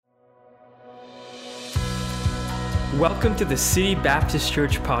Welcome to the City Baptist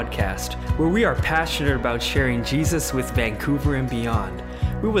Church podcast, where we are passionate about sharing Jesus with Vancouver and beyond.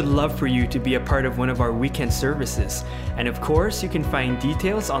 We would love for you to be a part of one of our weekend services. And of course, you can find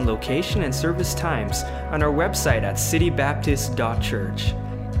details on location and service times on our website at citybaptist.church.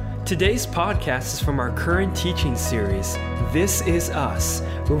 Today's podcast is from our current teaching series, This Is Us,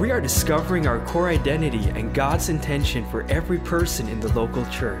 where we are discovering our core identity and God's intention for every person in the local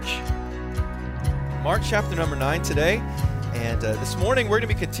church. Mark chapter number 9 today, and this morning we're going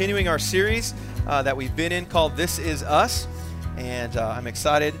to be continuing our series that we've been in called This Is Us, and I'm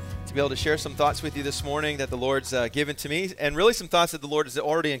excited to be able to share some thoughts with you this morning that the Lord's given to me, and really some thoughts that the Lord has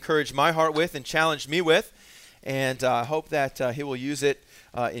already encouraged my heart with and challenged me with, and I hope that He will use it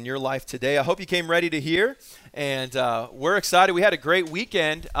in your life today. I hope you came ready to hear, and we're excited. We had a great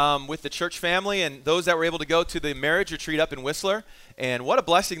weekend with the church family and those that were able to go to the marriage retreat up in Whistler. And what a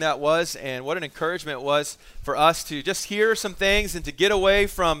blessing that was, and what an encouragement it was for us to just hear some things and to get away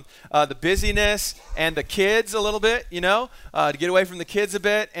from the busyness and the kids a little bit, to get away from the kids a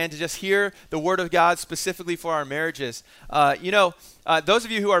bit and to just hear the Word of God specifically for our marriages. Those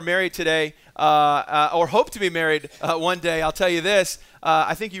of you who are married today or hope to be married one day, I'll tell you this,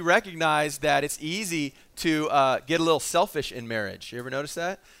 I think you recognize that it's easy to get a little selfish in marriage. You ever notice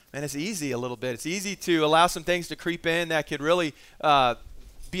that? Man, it's easy a little bit. It's easy to allow some things to creep in that could really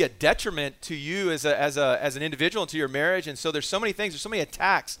be a detriment to you as an individual and to your marriage. And so there's so many things, there's so many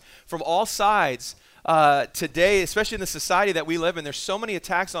attacks from all sides today, especially in the society that we live in. There's so many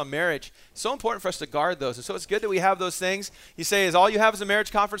attacks on marriage. It's so important for us to guard those. And so it's good that we have those things. You say, is all you have is a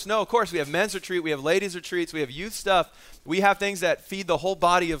marriage conference? No, of course. We have men's retreat, we have ladies retreats, we have youth stuff. We have things that feed the whole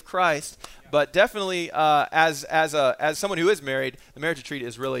body of Christ. But definitely, as someone who is married, the marriage retreat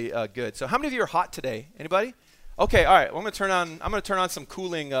is really good. So, how many of you are hot today? Anybody? Okay, all right. Well, I'm going to turn on some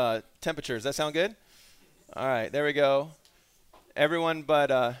cooling temperatures. Does that sound good? All right, there we go. Everyone but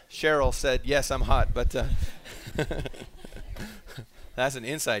Cheryl said yes, I'm hot. But that's an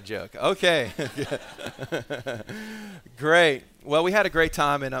inside joke. Okay, great. Well, we had a great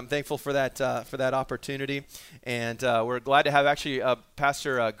time, and I'm thankful for that opportunity. And we're glad to have actually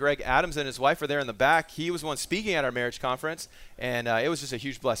Pastor Greg Adams and his wife are there in the back. He was the one speaking at our marriage conference, and it was just a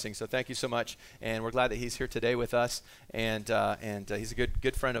huge blessing. So thank you so much, and we're glad that he's here today with us. And he's a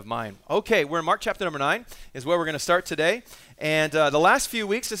good friend of mine. Okay, we're in Mark chapter number 9 is where we're going to start today. And the last few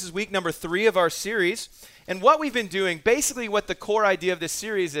weeks, this is week number 3 of our series. And what we've been doing, basically what the core idea of this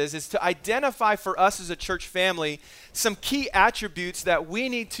series is to identify for us as a church family some key attributes that we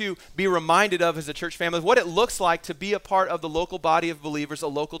need to be reminded of as a church family, what it looks like to be a part of the local body of believers, a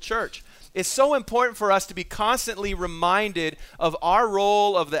local church. It's so important for us to be constantly reminded of our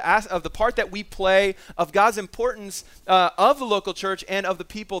role, of the part that we play, of God's importance of the local church and of the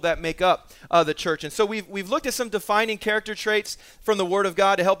people that make up the church. And so we've looked at some defining character traits from the Word of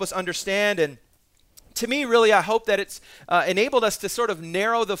God to help us understand. And to me, really, I hope that it's enabled us to sort of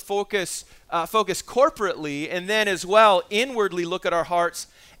narrow the focus corporately, and then as well inwardly look at our hearts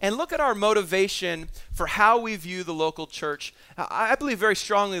and look at our motivation for how we view the local church. I believe very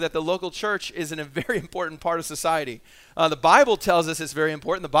strongly that the local church is a very important part of society. The Bible tells us it's very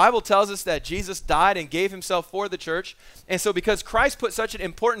important. The Bible tells us that Jesus died and gave himself for the church. And so because Christ put such an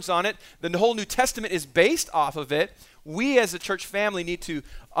importance on it, then the whole New Testament is based off of it. We as a church family need to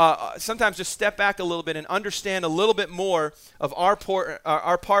sometimes just step back a little bit and understand a little bit more of our part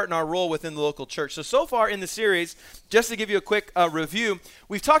and our role within the local church. So far in the series, just to give you a quick review,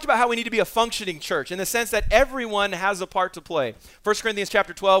 we've talked about how we need to be a functioning church in the sense that everyone has a part to play. 1 Corinthians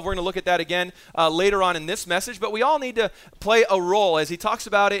chapter 12, we're going to look at that again later on in this message, but we all need to play a role. As he talks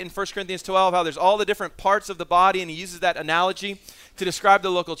about it in 1 Corinthians 12, how there's all the different parts of the body, and he uses that analogy to describe the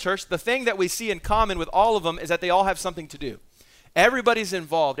local church. The thing that we see in common with all of them is that they all have something to do. Everybody's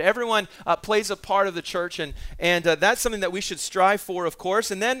involved. Everyone plays a part of the church, and that's something that we should strive for, of course.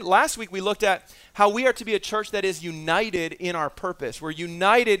 And then last week we looked at how we are to be a church that is united in our purpose. We're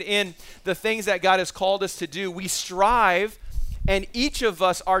united in the things that God has called us to do. We strive, and each of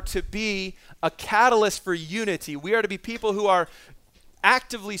us are to be a catalyst for unity. We are to be people who are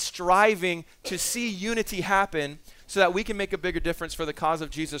actively striving to see unity happen so that we can make a bigger difference for the cause of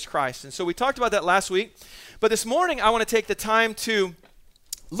Jesus Christ. And so we talked about that last week. But this morning, I want to take the time to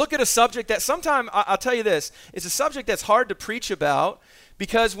look at a subject that sometimes, I'll tell you this, it's a subject that's hard to preach about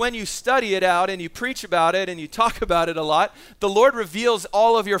because when you study it out and you preach about it and you talk about it a lot, the Lord reveals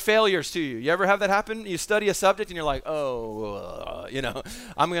all of your failures to you. You ever have that happen? You study a subject and you're like, I'm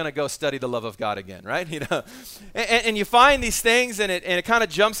going to go study the love of God again, right? And you find these things and it kind of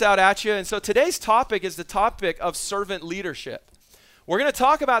jumps out at you. And so today's topic is the topic of servant leadership. We're going to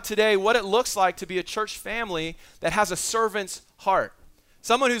talk about today what it looks like to be a church family that has a servant's heart.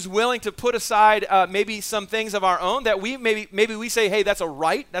 Someone who's willing to put aside maybe some things of our own that maybe we say, hey, that's a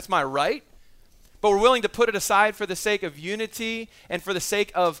right, that's my right. But we're willing to put it aside for the sake of unity and for the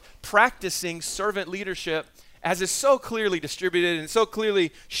sake of practicing servant leadership as is so clearly distributed and so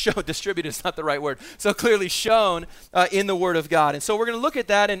clearly shown. Distributed is not the right word. So clearly shown in the Word of God. And so we're going to look at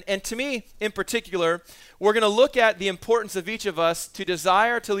that. And to me, in particular, we're going to look at the importance of each of us to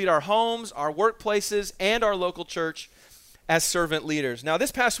desire to lead our homes, our workplaces, and our local church as servant leaders. Now,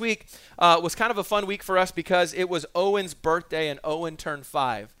 this past week was kind of a fun week for us because it was Owen's birthday and Owen turned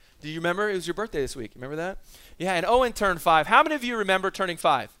 5. Do you remember? It was your birthday this week. Remember that? Yeah, and Owen turned 5. How many of you remember turning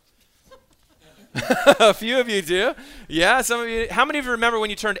 5? A few of you do. Yeah, some of you. How many of you remember when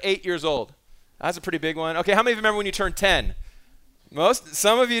you turned 8 years old? That's a pretty big one. Okay, how many of you remember when you turned 10? Most.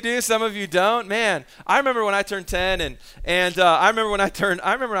 Some of you do, some of you don't. Man, I remember when I turned 10 and I remember when I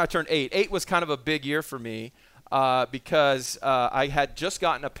turned 8. 8 was kind of a big year for me. Because I had just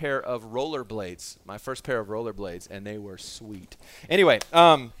gotten a pair of rollerblades, my first pair of rollerblades, and they were sweet. Anyway,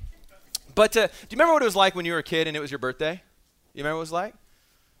 but do you remember what it was like when you were a kid and it was your birthday? You remember what it was like?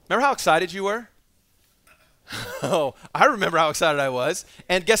 Remember how excited you were? Oh, I remember how excited I was.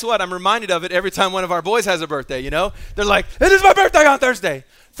 And guess what? I'm reminded of it every time one of our boys has a birthday, you know? They're like, it is my birthday on Thursday.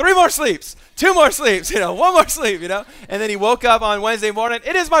 3 more sleeps, 2 more sleeps, 1 more sleep, And then he woke up on Wednesday morning,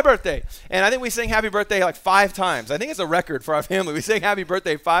 it is my birthday. And I think we sing happy birthday like 5 times. I think it's a record for our family. We sing happy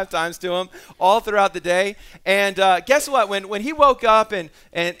birthday 5 times to him all throughout the day. And guess what? When he woke up and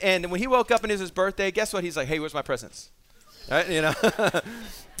when he woke up and it was his birthday, guess what? He's like, hey, where's my presents? Right?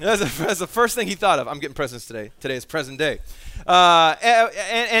 That's the first thing he thought of. I'm getting presents today. Today is present day.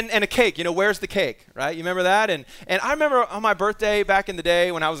 And a cake. Where's the cake? Right? You remember that? And I remember on my birthday back in the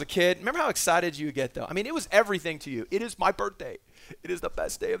day when I was a kid. Remember how excited you get though? I mean, it was everything to you. It is my birthday. It is the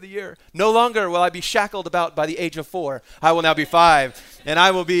best day of the year. No longer will I be shackled about by the age of 4. I will now be 5, and I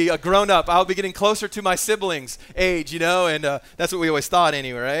will be a grown up. I'll be getting closer to my siblings' age, and that's what we always thought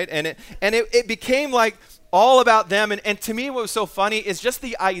anyway, right? And it became like all about them. And to me, what was so funny is just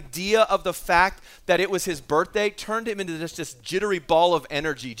the idea of the fact that it was his birthday turned him into this jittery ball of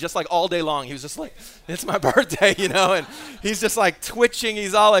energy, just like all day long. He was just like, it's my birthday, and he's just like twitching.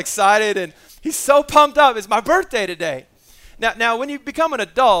 He's all excited, and he's so pumped up. It's my birthday today. Now, when you become an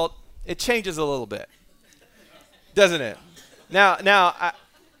adult, it changes a little bit, doesn't it? Now,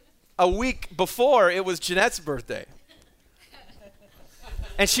 a week before, it was Jeanette's birthday.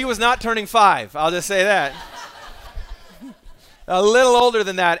 And she was not turning 5, I'll just say that. A little older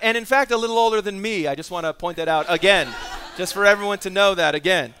than that. And in fact, a little older than me. I just want to point that out again, just for everyone to know that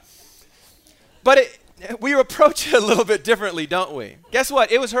again. But we approach it a little bit differently, don't we? Guess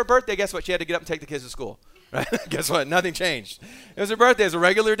what? It was her birthday. Guess what? She had to get up and take the kids to school. Right? Guess what? Nothing changed. It was her birthday. It was a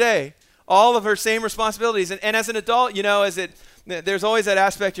regular day. All of her same responsibilities. And as an adult, there's always that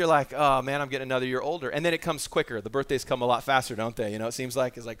aspect you're like, oh man, I'm getting another year older. And then it comes quicker. The birthdays come a lot faster, don't they? It seems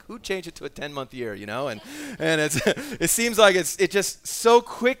like it's like, who changed it to a 10-month year, And it seems like it just so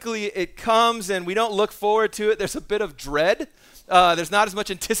quickly it comes and we don't look forward to it. There's a bit of dread. There's not as much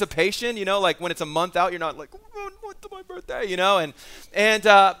anticipation, like when it's a month out, you're not like, what's my birthday,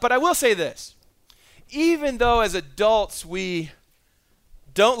 but I will say this. Even though as adults we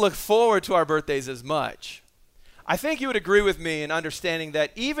don't look forward to our birthdays as much, I think you would agree with me in understanding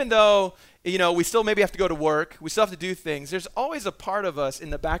that even though, we still maybe have to go to work, we still have to do things, there's always a part of us in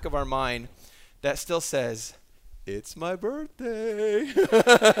the back of our mind that still says, it's my birthday,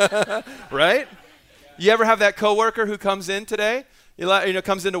 right? You ever have that coworker who comes in today,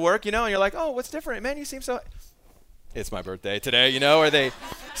 comes into work, and you're like, oh, what's different? Man, you seem so... It's my birthday today, or they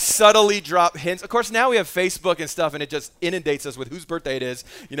subtly drop hints. Of course, now we have Facebook and stuff, and it just inundates us with whose birthday it is,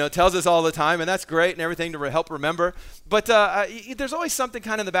 tells us all the time, and that's great and everything to help remember. But there's always something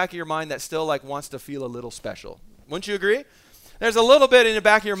kind of in the back of your mind that still wants to feel a little special. Wouldn't you agree? There's a little bit in the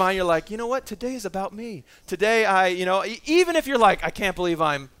back of your mind, you're like, you know what? Today is about me. Today, even if you're like, I can't believe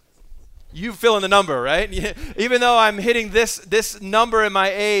you fill in the number, right? Even though I'm hitting this number in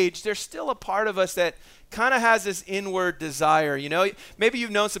my age, there's still a part of us that kind of has this inward desire, Maybe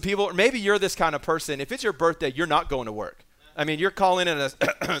you've known some people, or maybe you're this kind of person. If it's your birthday, you're not going to work. I mean, you're calling in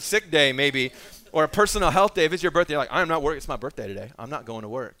a sick day maybe, or a personal health day. If it's your birthday, you're like, I'm not working. It's my birthday today. I'm not going to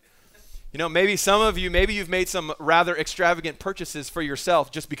work. Maybe some of you, maybe you've made some rather extravagant purchases for yourself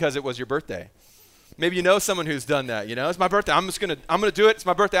just because it was your birthday. Maybe you know someone who's done that, It's my birthday. I'm gonna do it. It's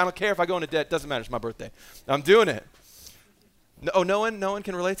my birthday. I don't care if I go into debt. It doesn't matter. It's my birthday. I'm doing it. No one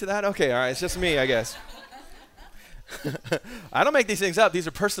can relate to that? Okay, all right. It's just me, I guess. I don't make these things up. These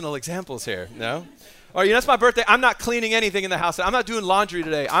are personal examples here, no? Or, it's my birthday. I'm not cleaning anything in the house. I'm not doing laundry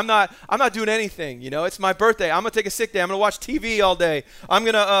today. I'm not doing anything. It's my birthday. I'm going to take a sick day. I'm going to watch TV all day. I'm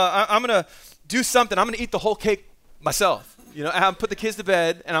going to do something. I'm going to eat the whole cake myself. I'm put the kids to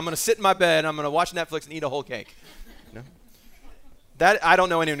bed, and I'm going to sit in my bed, and I'm going to watch Netflix and eat a whole cake. That I don't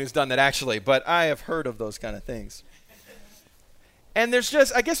know anyone who's done that actually, but I have heard of those kind of things. And there's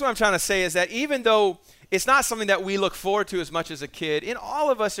I guess what I'm trying to say is that even though it's not something that we look forward to as much as a kid, in all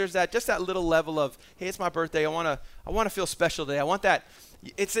of us there's that little level of, hey, it's my birthday. I want to feel special today. I want that.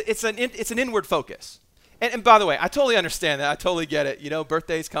 It's an inward focus. And by the way, I totally understand that. I totally get it.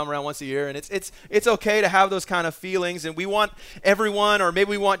 Birthdays come around once a year, and it's okay to have those kind of feelings. And we want everyone, or maybe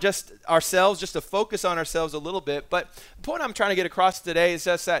we want just ourselves, just to focus on ourselves a little bit. But the point I'm trying to get across today is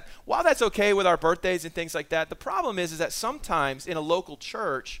just that while that's okay with our birthdays and things like that, the problem is that sometimes in a local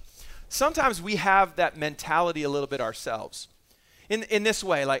church, sometimes we have that mentality a little bit ourselves. In this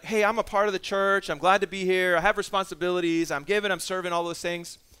way, like, hey, I'm a part of the church. I'm glad to be here. I have responsibilities. I'm giving. I'm serving, all those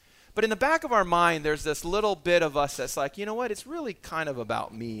things. But in the back of our mind, there's this little bit of us that's like, you know what? It's really kind of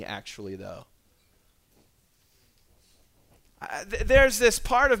about me, actually, though. There's this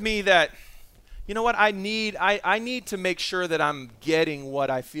part of me that, you know what? I need to make sure that I'm getting what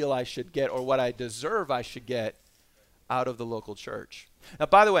I feel I should get or what I deserve I should get out of the local church. Now,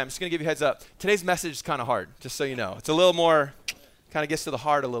 by the way, I'm just going to give you a heads up. Today's message is kind of hard, just so you know. It's a little more, kind of gets to the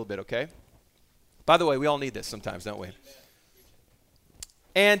heart a little bit, okay? By the way, we all need this sometimes, don't we?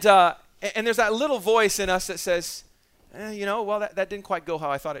 And there's that little voice in us that says, well, that didn't quite go how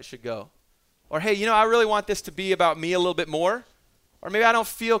I thought it should go. Or, hey, I really want this to be about me a little bit more. Or maybe I don't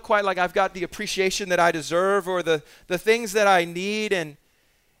feel quite like I've got the appreciation that I deserve or the things that I need. And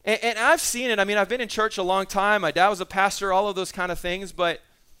I've seen it. I mean, I've been in church a long time. My dad was a pastor, all of those kind of things. But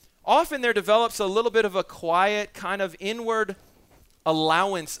often there develops a little bit of a quiet kind of inward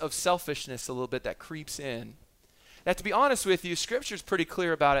allowance of selfishness a little bit that creeps in. That, to be honest with you, Scripture's pretty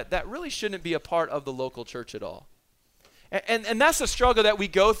clear about it. That really shouldn't be a part of the local church at all. And that's the struggle that we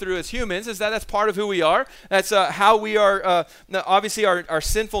go through as humans, is that's part of who we are. That's how we are. Obviously, our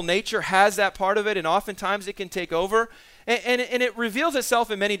sinful nature has that part of it, and oftentimes it can take over. And it reveals itself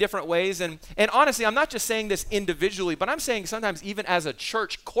in many different ways. And honestly, I'm not just saying this individually, but I'm saying sometimes even as a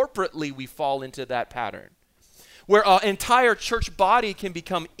church, corporately, we fall into that pattern, where an entire church body can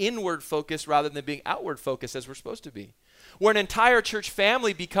become inward focused rather than being outward focused as we're supposed to be. Where an entire church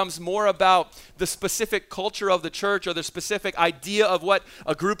family becomes more about the specific culture of the church or the specific idea of what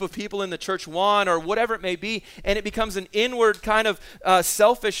a group of people in the church want or whatever it may be, and it becomes an inward kind of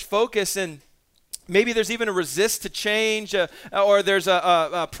selfish focus, and maybe there's even a resist to change, or there's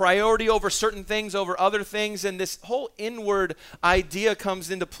a priority over certain things over other things, and this whole inward idea comes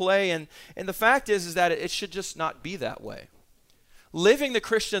into play. And the fact is that it should just not be that way. Living the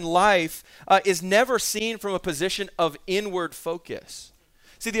Christian life is never seen from a position of inward focus.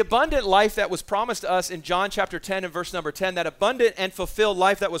 See, the abundant life that was promised to us in John chapter 10 and verse number 10, that abundant and fulfilled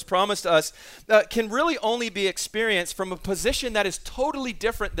life that was promised to us can really only be experienced from a position that is totally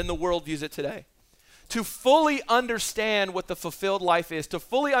different than the world views it today. To fully understand what the fulfilled life is, to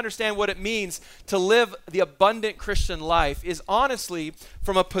fully understand what it means to live the abundant Christian life, is honestly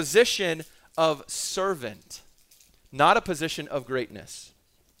from a position of servant, not a position of greatness.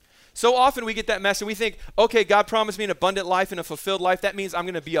 So often we get that mess and we think, okay, God promised me an abundant life and a fulfilled life. That means I'm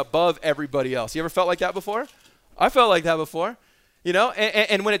going to be above everybody else. You ever felt like that before? I felt like that before.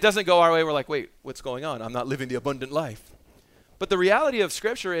 And when it doesn't go our way, we're like, wait, what's going on? I'm not living the abundant life. But the reality of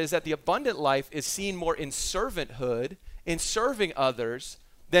Scripture is that the abundant life is seen more in servanthood, in serving others,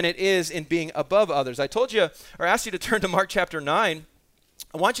 than it is in being above others. I told you, or asked you to turn to Mark chapter 9.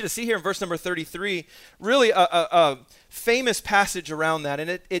 I want you to see here in verse number 33, really a famous passage around that. And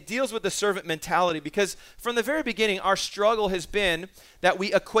it deals with the servant mentality, because from the very beginning, our struggle has been that we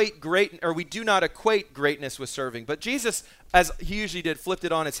do not equate greatness with serving. But Jesus, as he usually did, flipped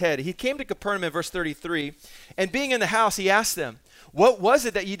it on its head. He came to Capernaum in verse 33, and being in the house, he asked them, what was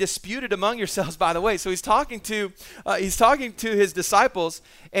it that you disputed among yourselves by the way? So he's talking to his disciples,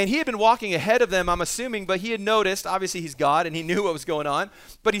 and he had been walking ahead of them, I'm assuming, but he had noticed, obviously he's God, and he knew what was going on.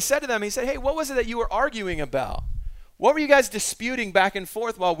 But he said to them, hey, what was it that you were arguing about? What were you guys disputing back and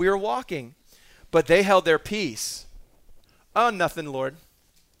forth while we were walking? But they held their peace. Oh, nothing, Lord.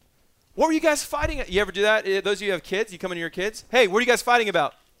 What were you guys fighting? You ever do that? Those of you who have kids, you come into your kids. Hey, what are you guys fighting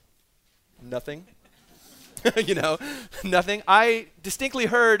about? Nothing. Nothing. I distinctly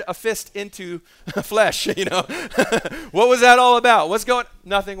heard a fist into flesh, What was that all about?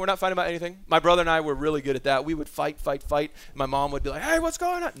 Nothing. We're not fighting about anything. My brother and I were really good at that. We would fight. My mom would be like, hey, what's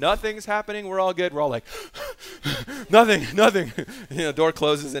going on? Nothing's happening. We're all good. We're all like, nothing. Door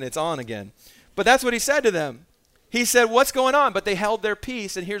closes and it's on again. But that's what he said to them. He said, what's going on? But they held their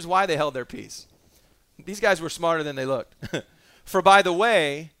peace, and here's why they held their peace. These guys were smarter than they looked. For by the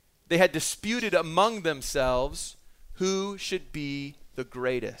way, they had disputed among themselves who should be the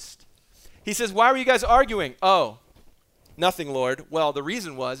greatest. He says, why were you guys arguing? Oh, nothing, Lord. Well, the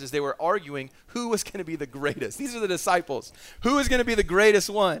reason is they were arguing who was going to be the greatest. These are the disciples. Who is going to be the greatest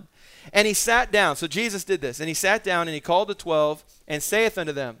one? And he sat down. So Jesus did this. And he sat down and he called the 12 and saith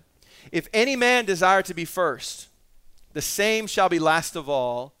unto them, if any man desire to be first, the same shall be last of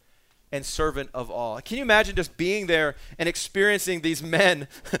all and servant of all. Can you imagine just being there and experiencing these men,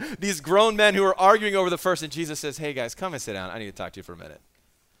 these grown men who are arguing over the first, and Jesus says, hey guys, come and sit down. I need to talk to you for a minute.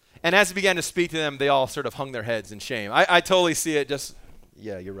 And as he began to speak to them, they all sort of hung their heads in shame. I totally see it just,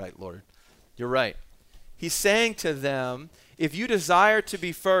 yeah, you're right, Lord. You're right. He's saying to them, if you desire to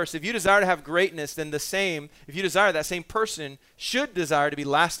be first, if you desire to have greatness, then if you desire, that same person should desire to be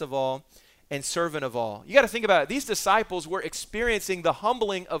last of all and servant of all. You got to think about it. These disciples were experiencing the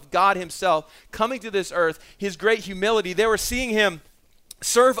humbling of God himself coming to this earth, his great humility. They were seeing him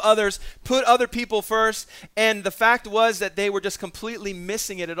serve others, put other people first, and the fact was that they were just completely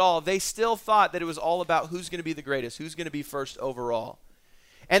missing it at all. They still thought that it was all about who's going to be the greatest, who's going to be first overall.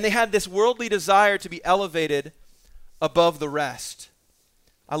 And they had this worldly desire to be elevated above the rest.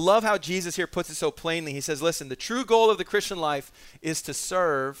 I love how Jesus here puts it so plainly. He says, listen, the true goal of the Christian life is to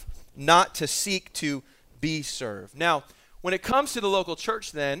serve, not to seek to be served. Now, when it comes to the local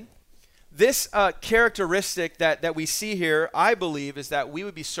church then, this characteristic that we see here, I believe, is that we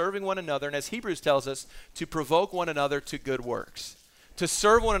would be serving one another, and as Hebrews tells us, to provoke one another to good works, to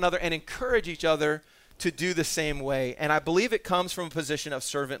serve one another and encourage each other to do the same way. And I believe it comes from a position of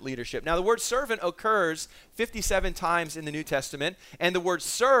servant leadership. Now, the word servant occurs 57 times in the New Testament, and the word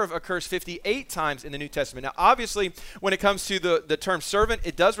serve occurs 58 times in the New Testament. Now, obviously, when it comes to the term servant,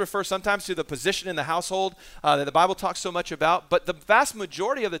 it does refer sometimes to the position in the household that the Bible talks so much about, but the vast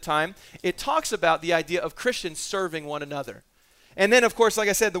majority of the time, it talks about the idea of Christians serving one another. And then, of course, like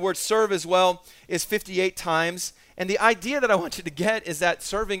I said, the word serve as well is 58 times. And the idea that I want you to get is that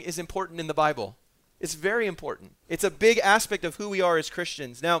serving is important in the Bible. It's very important. It's a big aspect of who we are as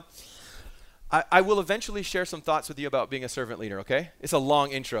Christians. Now, I will eventually share some thoughts with you about being a servant leader, okay? It's a long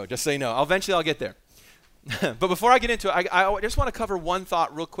intro, just so you know. Eventually I'll get there. But before I get into it, I just want to cover one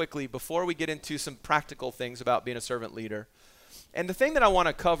thought real quickly before we get into some practical things about being a servant leader. And the thing that I want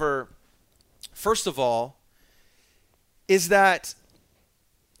to cover, first of all, is that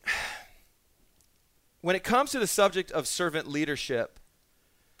when it comes to the subject of servant leadership,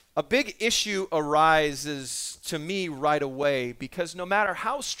 a big issue arises to me right away, because no matter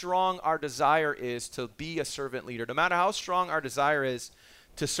how strong our desire is to be a servant leader, no matter how strong our desire is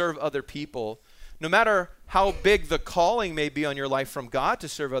to serve other people, no matter how big the calling may be on your life from God to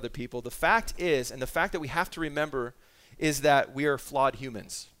serve other people, the fact is, and the fact that we have to remember, is that we are flawed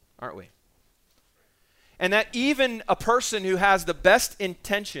humans, aren't we? And that even a person who has the best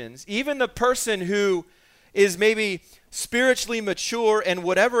intentions, even the person who is maybe spiritually mature and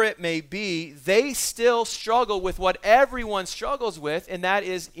whatever it may be, they still struggle with what everyone struggles with, and that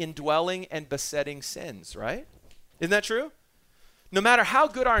is indwelling and besetting sins, right? Isn't that true? No matter how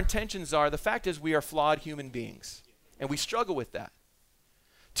good our intentions are, the fact is we are flawed human beings, and we struggle with that.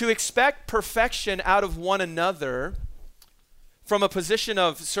 To expect perfection out of one another from a position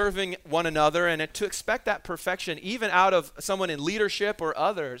of serving one another, and to expect that perfection even out of someone in leadership or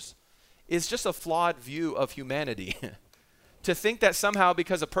others, is just a flawed view of humanity. To think that somehow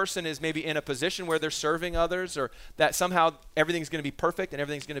because a person is maybe in a position where they're serving others, or that somehow everything's going to be perfect and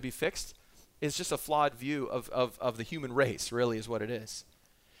everything's going to be fixed, is just a flawed view of the human race, really is what it is.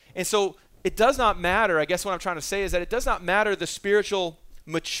 And so it does not matter, I guess what I'm trying to say is that it does not matter the spiritual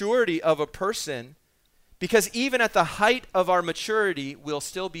maturity of a person, because even at the height of our maturity, we'll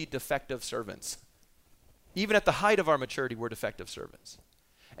still be defective servants. Even at the height of our maturity, we're defective servants.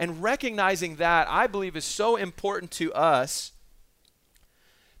 And recognizing that, I believe, is so important to us,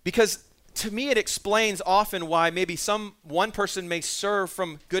 because to me it explains often why maybe one person may serve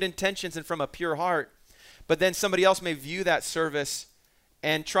from good intentions and from a pure heart, but then somebody else may view that service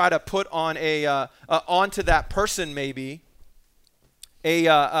and try to put on onto that person maybe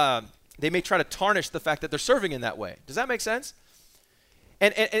they may try to tarnish the fact that they're serving in that way. Does that make sense?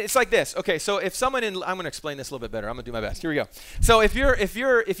 And it's like this. Okay, so if someone I'm going to explain this a little bit better. I'm going to do my best. Here we go. So if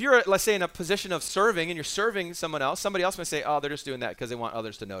you're let's say in a position of serving and you're serving someone else, somebody else may say, "Oh, they're just doing that because they want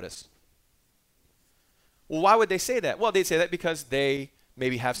others to notice." Well, why would they say that? Well, they'd say that because they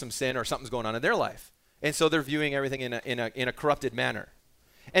maybe have some sin or something's going on in their life, and so they're viewing everything in a corrupted manner.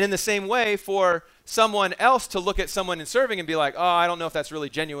 And in the same way, for someone else to look at someone in serving and be like, oh, I don't know if that's really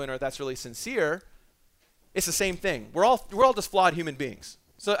genuine or that's really sincere, it's the same thing. We're all just flawed human beings.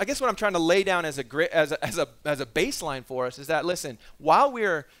 So I guess what I'm trying to lay down as a baseline for us is that, listen, while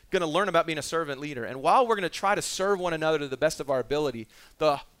we're going to learn about being a servant leader and while we're going to try to serve one another to the best of our ability,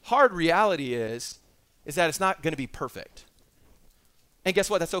 the hard reality is that it's not going to be perfect. And guess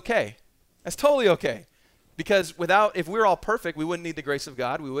what? That's okay. That's totally okay. Because if we were all perfect, we wouldn't need the grace of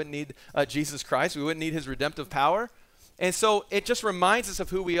God. We wouldn't need Jesus Christ. We wouldn't need his redemptive power. And so it just reminds us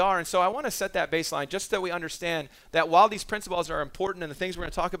of who we are. And so I want to set that baseline just so that we understand that while these principles are important and the things we're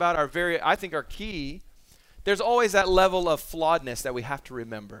going to talk about I think are key, there's always that level of flawedness that we have to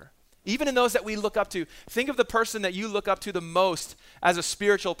remember. Even in those that we look up to. Think of the person that you look up to the most as a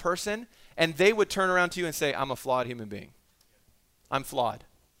spiritual person, and they would turn around to you and say, I'm a flawed human being. I'm flawed.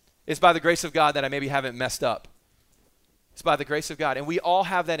 It's by the grace of God that I maybe haven't messed up. It's by the grace of God. And we all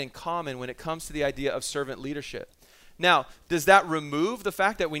have that in common when it comes to the idea of servant leadership. Now, does that remove the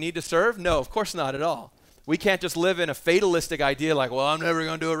fact that we need to serve? No, of course not at all. We can't just live in a fatalistic idea like, well, I'm never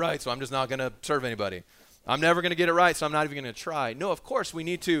going to do it right, so I'm just not going to serve anybody. I'm never going to get it right, so I'm not even going to try. No, of course, we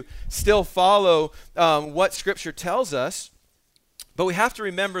need to still follow what Scripture tells us, but we have to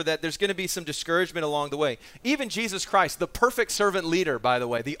remember that there's going to be some discouragement along the way. Even Jesus Christ, the perfect servant leader, by the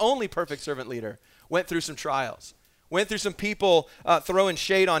way, the only perfect servant leader, went through some trials, went through some people throwing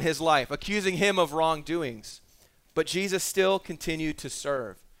shade on his life, accusing him of wrongdoings. But Jesus still continued to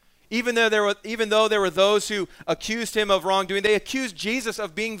serve. Even though there were those who accused him of wrongdoing, they accused Jesus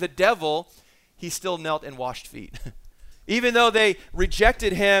of being the devil, he still knelt and washed feet. Even though they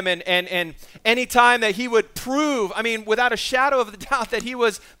rejected him and any time that he would prove, without a shadow of a doubt that he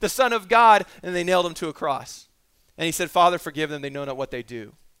was the Son of God, and they nailed him to a cross. And he said, Father, forgive them, they know not what they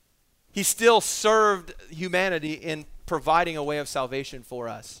do. He still served humanity in providing a way of salvation for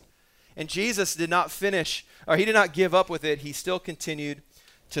us. And Jesus did not finish, or he did not give up with it. He still continued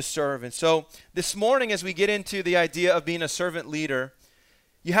to serve. And so this morning, as we get into the idea of being a servant leader,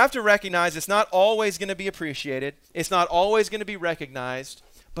 you have to recognize it's not always going to be appreciated. It's not always going to be recognized,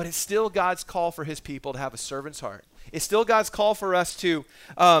 but it's still God's call for his people to have a servant's heart. It's still God's call for us to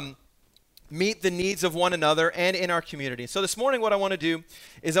meet the needs of one another and in our community. So this morning, what I want to do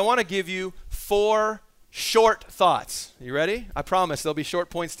is I want to give you 4 short thoughts. You ready? I promise there'll be short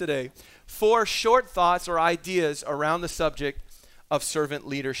points today. 4 short thoughts or ideas around the subject of servant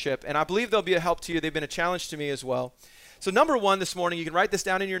leadership. And I believe they'll be a help to you. They've been a challenge to me as well. So number 1 this morning, you can write this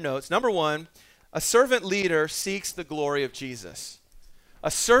down in your notes. Number 1, a servant leader seeks the glory of Jesus. A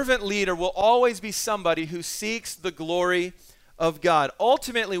servant leader will always be somebody who seeks the glory of God.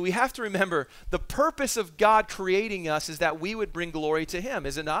 Ultimately, we have to remember the purpose of God creating us is that we would bring glory to him,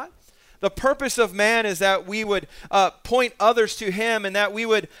 is it not? The purpose of man is that we would point others to him and that we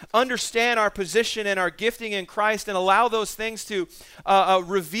would understand our position and our gifting in Christ and allow those things to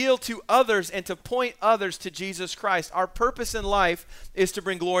reveal to others and to point others to Jesus Christ. Our purpose in life is to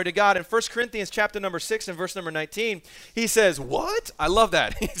bring glory to God. In 1 Corinthians chapter number 6 and verse number 19, he says, what? I love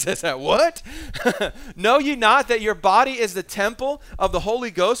that. He says that, what? Know ye not that your body is the temple of the Holy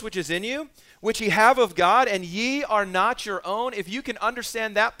Ghost which is in you, which ye have of God, and ye are not your own? If you can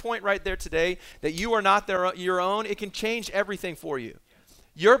understand that point right there today, that you are not your own, it can change everything for you.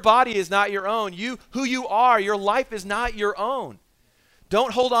 Your body is not your own. Who you are, your life is not your own.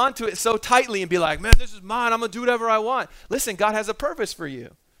 Don't hold on to it so tightly and be like, man, this is mine. I'm going to do whatever I want. Listen, God has a purpose for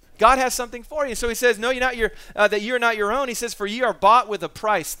you. God has something for you. So he says, no, that you are not your own. He says, for ye are bought with a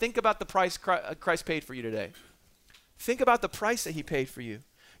price. Think about the price Christ paid for you today. Think about the price that he paid for you.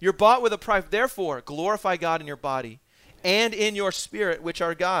 You're bought with a price. Therefore, glorify God in your body and in your spirit, which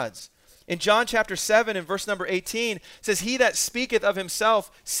are God's. In John chapter 7 and verse number 18, it says, he that speaketh of himself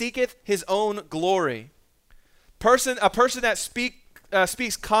seeketh his own glory. A person that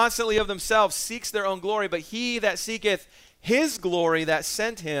speaks constantly of themselves seeks their own glory, but he that seeketh his glory that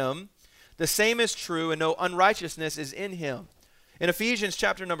sent him, the same is true, and no unrighteousness is in him. In Ephesians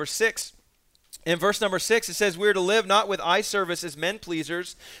chapter number 6, in verse number 6, it says, we're to live not with eye service as men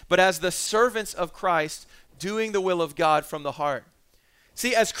pleasers, but as the servants of Christ, doing the will of God from the heart.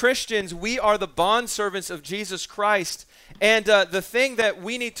 See, as Christians, we are the bondservants of Jesus Christ. And the thing that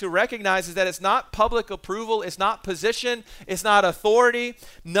we need to recognize is that it's not public approval, it's not position, it's not authority.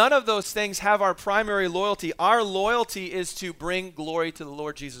 None of those things have our primary loyalty. Our loyalty is to bring glory to the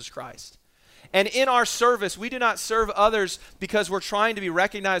Lord Jesus Christ. And in our service, we do not serve others because we're trying to be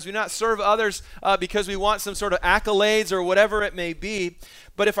recognized. We do not serve others because we want some sort of accolades or whatever it may be.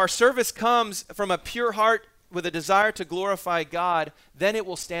 But if our service comes from a pure heart with a desire to glorify God, then it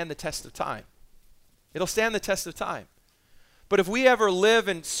will stand the test of time. It'll stand the test of time. But if we ever live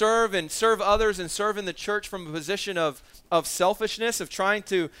and serve others and serve in the church from a position of selfishness, of trying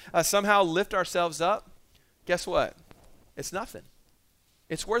to somehow lift ourselves up, guess what? It's nothing.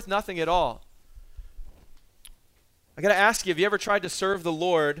 It's worth nothing at all. I got to ask you, have you ever tried to serve the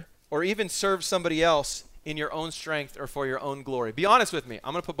Lord or even serve somebody else in your own strength or for your own glory? Be honest with me.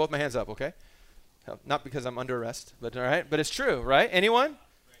 I'm going to put both my hands up, okay? Not because I'm under arrest, but all right? But it's true, right? Anyone?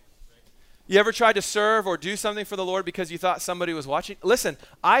 You ever tried to serve or do something for the Lord because you thought somebody was watching? Listen,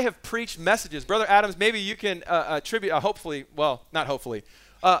 I have preached messages. Brother Adams, maybe you can attribute, hopefully, well, not hopefully.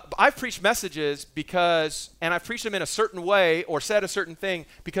 I've preached messages because, and I've preached them in a certain way or said a certain thing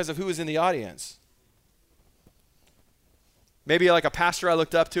because of who was in the audience. Maybe like a pastor I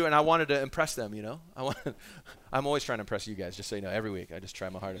looked up to and I wanted to impress them, you know. I'm always trying to impress you guys, just so you know, every week. I just try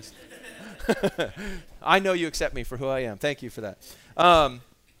my hardest. I know you accept me for who I am. Thank you for that.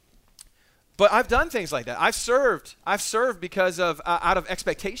 But I've done things like that. I've served because of out of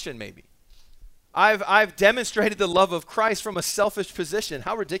expectation, maybe. I've demonstrated the love of Christ from a selfish position.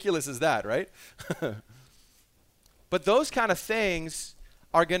 How ridiculous is that, right? But those kind of things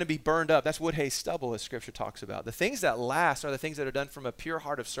are going to be burned up. That's wood, hay, stubble, as Scripture talks about. The things that last are the things that are done from a pure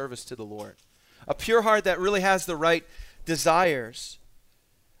heart of service to the Lord. A pure heart that really has the right desires.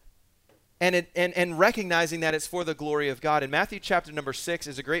 And recognizing that it's for the glory of God. And Matthew chapter number 6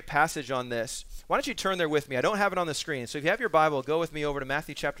 is a great passage on this. Why don't you turn there with me? I don't have it on the screen. So if you have your Bible, go with me over to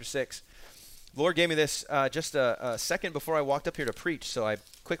Matthew chapter 6. The Lord gave me this just a second before I walked up here to preach, so I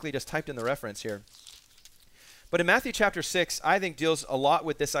quickly just typed in the reference here. But in Matthew chapter 6, I think deals a lot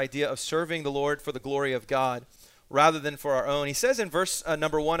with this idea of serving the Lord for the glory of God rather than for our own. He says in verse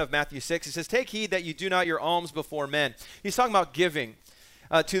number 1 of Matthew 6, he says, "Take heed that you do not your alms before men." He's talking about giving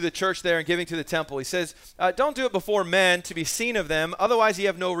to the church there and giving to the temple. He says, don't do it before men to be seen of them, otherwise ye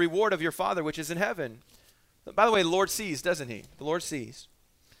have no reward of your Father which is in heaven. By the way, the Lord sees, doesn't he? The Lord sees.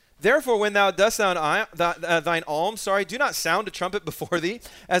 "Therefore, when thou dost thine alms, do not sound a trumpet before thee,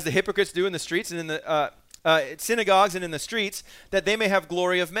 as the hypocrites do in the streets and in the synagogues and in the streets, that they may have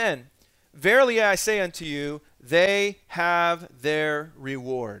glory of men. Verily I say unto you, they have their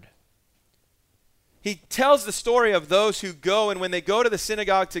reward." He tells the story of those who go, and when they go to the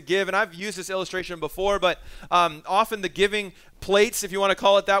synagogue to give, and I've used this illustration before, but often the giving plates, if you want to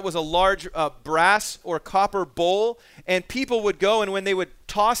call it that, was a large brass or copper bowl, and people would go, and when they would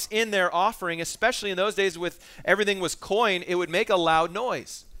toss in their offering, especially in those days with everything was coin, it would make a loud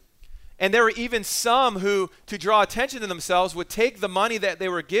noise. And there were even some who, to draw attention to themselves, would take the money that they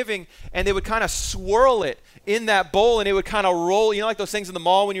were giving and they would kind of swirl it in that bowl, and it would kind of roll. You know, like those things in the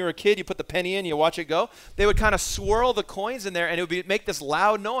mall when you were a kid, you put the penny in, you watch it go. They would kind of swirl the coins in there, and it would make this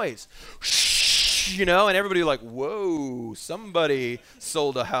loud noise. You know, and everybody would be like, whoa, somebody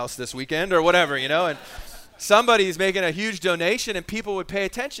sold a house this weekend or whatever, you know, and somebody's making a huge donation, and people would pay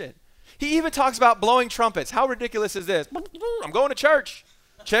attention. He even talks about blowing trumpets. How ridiculous is this? I'm going to church.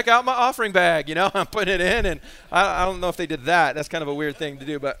 Check out my offering bag, you know, I'm putting it in, and I don't know if they did that. That's kind of a weird thing to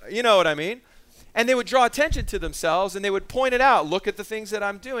do, but you know what I mean. And they would draw attention to themselves, and they would point it out. Look at the things that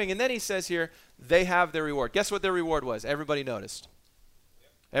I'm doing. And then he says here, they have their reward. Guess what their reward was? Everybody noticed.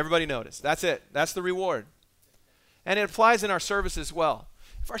 Everybody noticed. That's it. That's the reward. And it applies in our service as well.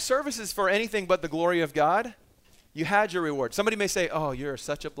 If our service is for anything but the glory of God, you had your reward. Somebody may say, oh, you're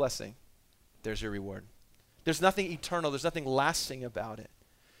such a blessing. There's your reward. There's nothing eternal. There's nothing lasting about it.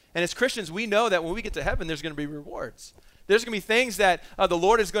 And as Christians, we know that when we get to heaven, there's going to be rewards. There's going to be things that the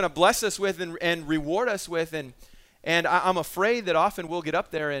Lord is going to bless us with and reward us with. And I'm afraid that often we'll get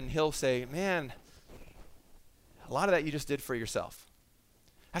up there and he'll say, man, a lot of that you just did for yourself.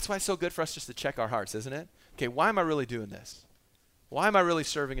 That's why it's so good for us just to check our hearts, isn't it? Okay, why am I really doing this? Why am I really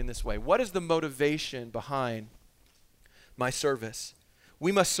serving in this way? What is the motivation behind my service?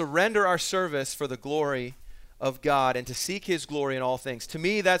 We must surrender our service for the glory of God and to seek his glory in all things. To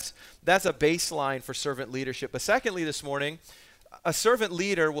me, that's a baseline for servant leadership. But secondly, this morning, a servant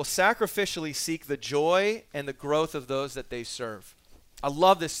leader will sacrificially seek the joy and the growth of those that they serve. I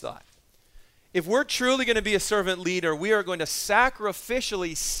love this thought. If we're truly going to be a servant leader, we are going to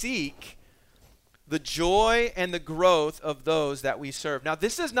sacrificially seek the joy and the growth of those that we serve. Now,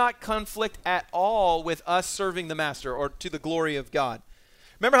 this does not conflict at all with us serving the master or to the glory of God.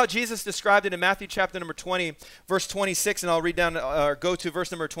 Remember how Jesus described it in Matthew chapter number 20, verse 26, and I'll read down or go to verse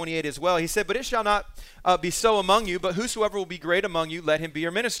number 28 as well. He said, "But it shall not be so among you, but whosoever will be great among you, let him be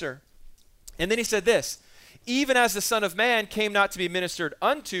your minister." And then he said this, "Even as the Son of Man came not to be ministered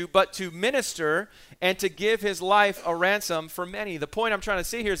unto, but to minister and to give his life a ransom for many." The point I'm trying to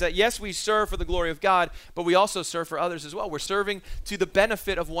say here is that yes, we serve for the glory of God, but we also serve for others as well. We're serving to the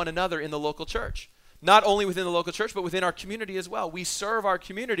benefit of one another in the local church. not only within the local church, but within our community as well. We serve our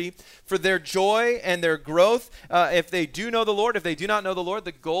community for their joy and their growth. If they do know the Lord, if they do not know the Lord,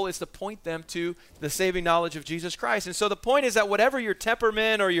 the goal is to point them to the saving knowledge of Jesus Christ. And so the point is that whatever your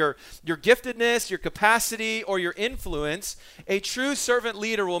temperament or your giftedness, your capacity, or your influence, a true servant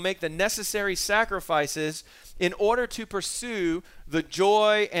leader will make the necessary sacrifices in order to pursue the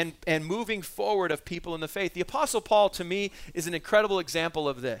joy and moving forward of people in the faith. The Apostle Paul, to me, is an incredible example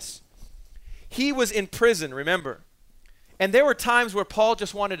of this. He was in prison, remember. And there were times where Paul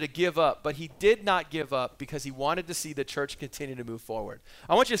just wanted to give up, but he did not give up because he wanted to see the church continue to move forward.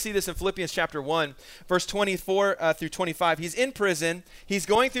 I want you to see this in Philippians chapter 1, verse 24 through 25. He's in prison. He's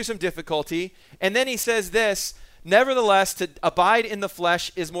going through some difficulty. And then he says this, nevertheless, to abide in the flesh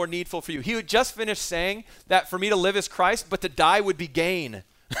is more needful for you. He had just finished saying that for me to live is Christ, but to die would be gain.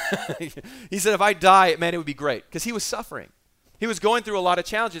 He said, if I die, man, it would be great, because he was suffering. He was going through a lot of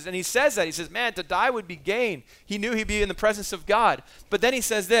challenges, and he says that. He says, man, to die would be gain. He knew he'd be in the presence of God. But then he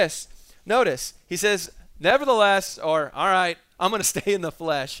says this. Notice, he says, nevertheless, or all right, I'm going to stay in the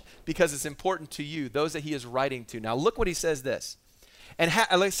flesh because it's important to you, those that he is writing to. Now look what he says this. And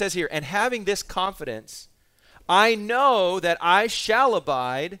it says here, and having this confidence, I know that I shall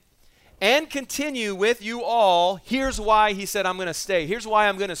abide and continue with you all. Here's why he said I'm going to stay. Here's why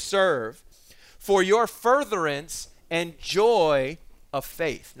I'm going to serve. For your furtherance and joy of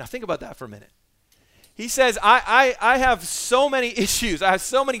faith. Now think about that for a minute. He says, I have so many issues. I have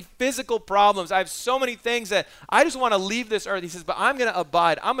so many physical problems. I have so many things that I just want to leave this earth. He says, but I'm going to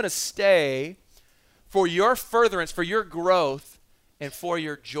abide. I'm going to stay for your furtherance, for your growth, and for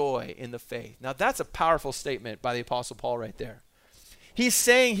your joy in the faith. Now that's a powerful statement by the Apostle Paul right there. He's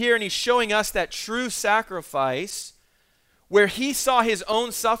saying here, and he's showing us that true sacrifice where he saw his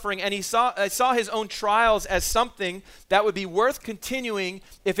own suffering and he saw his own trials as something that would be worth continuing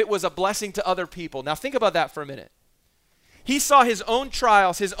if it was a blessing to other people. Now think about that for a minute. He saw his own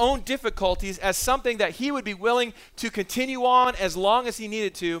trials, his own difficulties as something that he would be willing to continue on as long as he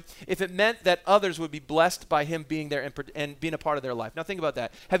needed to if it meant that others would be blessed by him being there and being a part of their life. Now think about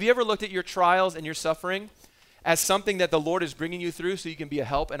that. Have you ever looked at your trials and your suffering as something that the Lord is bringing you through so you can be a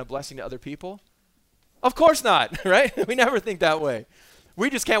help and a blessing to other people? Of course not, right? We never think that way. We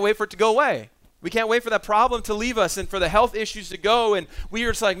just can't wait for it to go away. We can't wait for that problem to leave us and for the health issues to go. And we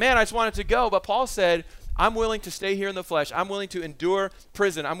are just like, man, I just want it to go. But Paul said, I'm willing to stay here in the flesh. I'm willing to endure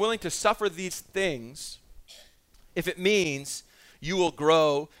prison. I'm willing to suffer these things if it means you will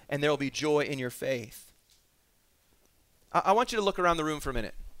grow and there will be joy in your faith. I want you to look around the room for a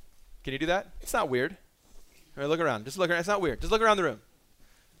minute. Can you do that? It's not weird. All right, look around. Just look around. It's not weird. Just look around the room.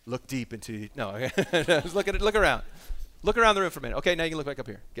 Look deep into, no, just look around. Look around the room for a minute. Okay, now you can look back up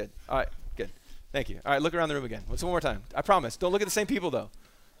here. Good. All right, good. Thank you. All right, look around the room again. One more time. I promise. Don't look at the same people, though.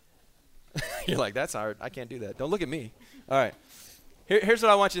 You're like, that's hard. I can't do that. Don't look at me. All right. Here's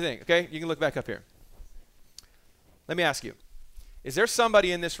what I want you to think, okay? You can look back up here. Let me ask you. Is there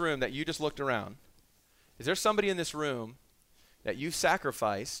somebody in this room that you just looked around? Is there somebody in this room that you've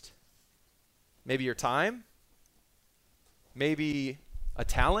sacrificed maybe your time, maybe a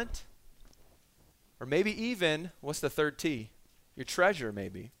talent, or maybe even, what's the third T? Your treasure,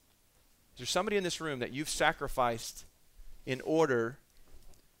 maybe. Is there somebody in this room that you've sacrificed in order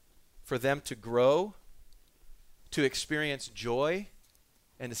for them to grow, to experience joy,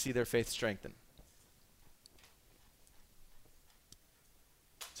 and to see their faith strengthen?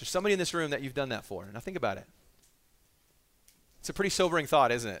 Is there somebody in this room that you've done that for? Now think about it. It's a pretty sobering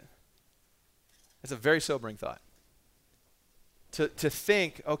thought, isn't it? It's a very sobering thought. To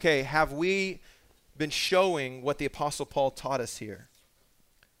think, okay, have we been showing what the Apostle Paul taught us here?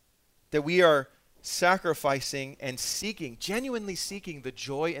 That we are sacrificing and seeking, genuinely seeking the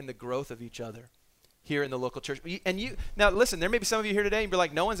joy and the growth of each other here in the local church. And you, now listen, there may be some of you here today and be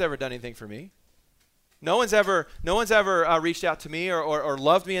like, no one's ever done anything for me. No one's ever reached out to me or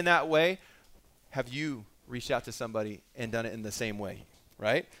loved me in that way. Have you reached out to somebody and done it in the same way,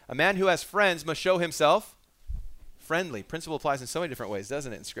 right? A man who has friends must show himself friendly. Principle applies in so many different ways,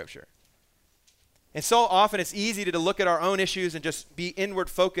 doesn't it, in Scripture? And so often it's easy to look at our own issues and just be inward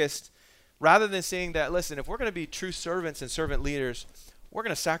focused rather than seeing that, listen, if we're going to be true servants and servant leaders, we're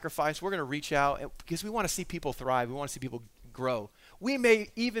going to sacrifice, we're going to reach out because we want to see people thrive. We want to see people grow. We may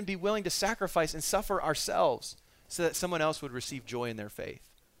even be willing to sacrifice and suffer ourselves so that someone else would receive joy in their faith.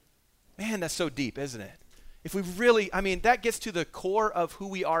 Man, that's so deep, isn't it? If we really, that gets to the core of who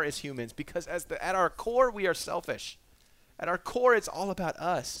we are as humans, because at our core, we are selfish. At our core, it's all about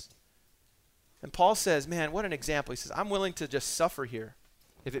us. And Paul says, man, what an example. He says, I'm willing to just suffer here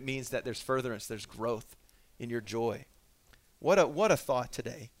if it means that there's furtherance, there's growth in your joy. What a thought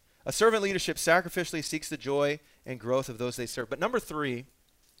today. A servant leadership sacrificially seeks the joy and growth of those they serve. But number 3,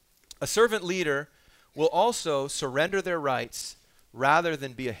 a servant leader will also surrender their rights rather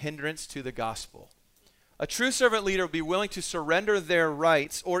than be a hindrance to the gospel. A true servant leader will be willing to surrender their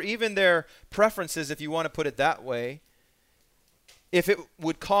rights or even their preferences, if you want to put it that way, if it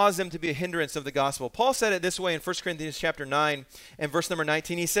would cause them to be a hindrance of the gospel. Paul said it this way in 1 Corinthians chapter 9 and verse number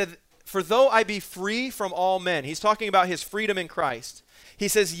 19. He said, "For though I be free from all men," he's talking about his freedom in Christ. He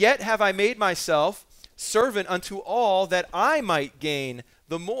says, "Yet have I made myself servant unto all that I might gain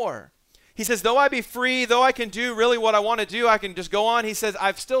the more." He says, though I be free, though I can do really what I want to do, I can just go on. He says,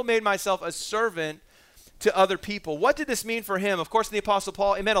 I've still made myself a servant to other people. What did this mean for him? Of course, in the Apostle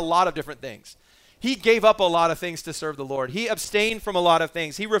Paul, it meant a lot of different things. He gave up a lot of things to serve the Lord. He abstained from a lot of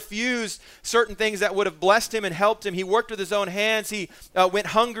things. He refused certain things that would have blessed him and helped him. He worked with his own hands. He went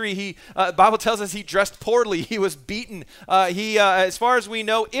hungry. The Bible tells us he dressed poorly. He was beaten. As far as we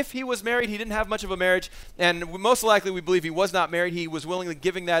know, if he was married, he didn't have much of a marriage. And most likely we believe he was not married. He was willingly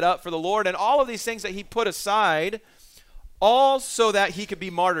giving that up for the Lord. And all of these things that he put aside, all so that he could be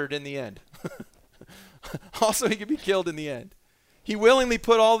martyred in the end. Also, he could be killed in the end. He willingly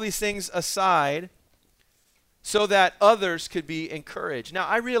put all these things aside so that others could be encouraged. Now,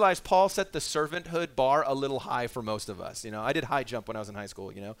 I realize Paul set the servanthood bar a little high for most of us. I did high jump when I was in high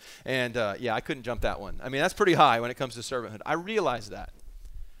school, and I couldn't jump that one. I mean, that's pretty high when it comes to servanthood. I realize that.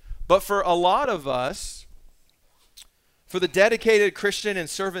 But for a lot of us, for the dedicated Christian and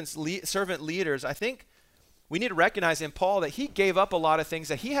servant leaders, I think we need to recognize in Paul that he gave up a lot of things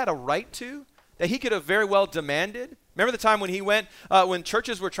that he had a right to, that he could have very well demanded. Remember the time when he went, when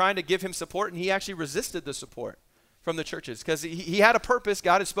churches were trying to give him support, and he actually resisted the support from the churches because he had a purpose.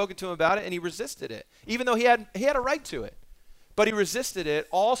 God had spoken to him about it, and he resisted it, even though he had a right to it. But he resisted it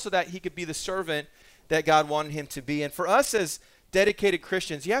all so that he could be the servant that God wanted him to be. And for us as dedicated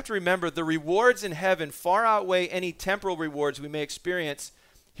Christians, you have to remember the rewards in heaven far outweigh any temporal rewards we may experience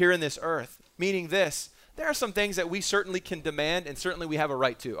here in this earth. Meaning this, there are some things that we certainly can demand and certainly we have a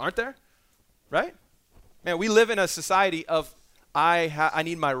right to, aren't there? Right? Man, we live in a society of I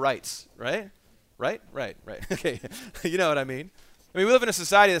need my rights, right? Right. Okay, you know what I mean. We live in a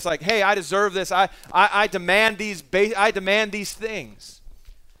society that's like, hey, I deserve this. I demand these. I demand these things.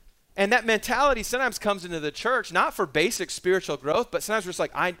 And that mentality sometimes comes into the church, not for basic spiritual growth, but sometimes we're just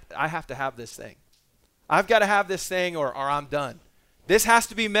like, I have to have this thing. I've got to have this thing, or I'm done. This has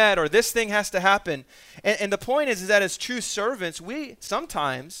to be met, or this thing has to happen. And the point is that as true servants, we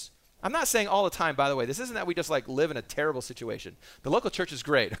sometimes. I'm not saying all the time, by the way. This isn't that we just live in a terrible situation. The local church is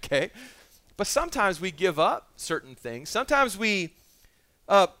great, okay? But sometimes we give up certain things. Sometimes we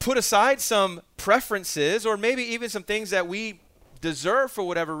put aside some preferences or maybe even some things that we deserve for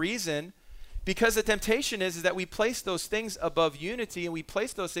whatever reason, because the temptation is that we place those things above unity, and we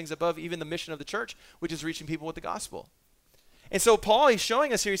place those things above even the mission of the church, which is reaching people with the gospel. And so Paul, he's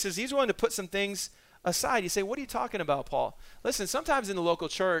showing us here, he says he's willing to put some things aside. You say, what are you talking about, Paul? Listen, sometimes in the local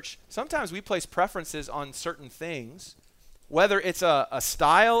church, sometimes we place preferences on certain things, whether it's a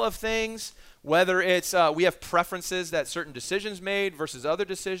style of things, whether it's we have preferences that certain decisions made versus other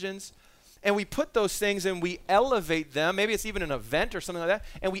decisions, and we put those things and we elevate them. Maybe it's even an event or something like that,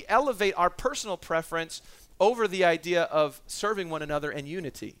 and we elevate our personal preference over the idea of serving one another in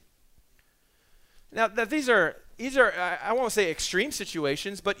unity. Now, these are I won't say extreme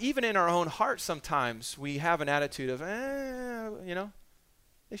situations, but even in our own heart sometimes we have an attitude of, I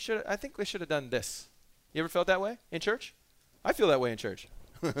think they should have done this. You ever felt that way in church? I feel that way in church.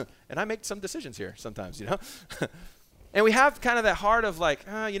 And I make some decisions here sometimes, And we have kind of that heart of I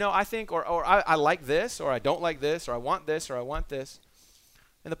think, or I like this, or I don't like this, or I want this, or I want this.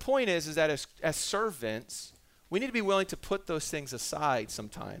 And the point is that as servants, we need to be willing to put those things aside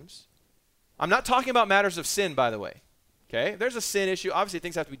sometimes. I'm not talking about matters of sin, by the way. Okay? There's a sin issue. Obviously,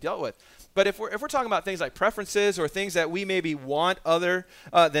 things have to be dealt with. But if we're talking about things like preferences or things that we maybe want other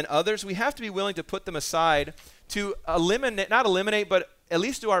than others, we have to be willing to put them aside to not eliminate, but at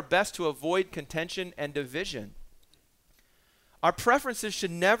least do our best to avoid contention and division. Our preferences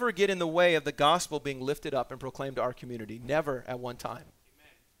should never get in the way of the gospel being lifted up and proclaimed to our community. Never at one time.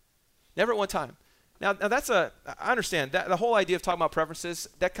 Amen. Never at one time. Now I understand that the whole idea of talking about preferences,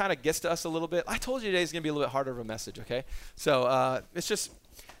 that kind of gets to us a little bit. I told you today is going to be a little bit harder of a message, okay? So it's just,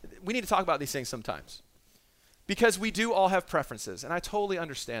 we need to talk about these things sometimes. Because we do all have preferences, and I totally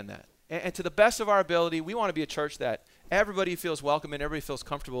understand that. And to the best of our ability, we want to be a church that everybody feels welcome and everybody feels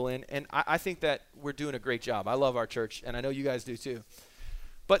comfortable in. And I think that we're doing a great job. I love our church, and I know you guys do too.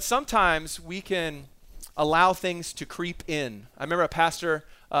 But sometimes we can allow things to creep in. I remember a pastor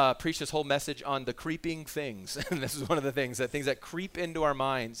preached this whole message on the creeping things. And this is one of the things that creep into our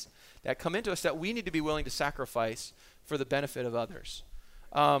minds, that come into us, that we need to be willing to sacrifice for the benefit of others.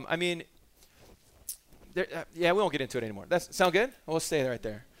 We won't get into it anymore. That sound good? We'll stay right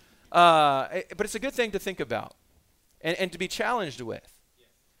there. But it's a good thing to think about and to be challenged with.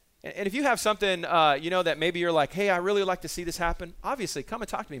 And if you have something, that maybe you're like, hey, I really like to see this happen, obviously, come and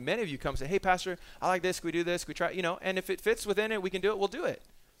talk to me. Many of you come and say, hey, Pastor, I like this. Can we do this? Can we try, and if it fits within it, we can do it, we'll do it.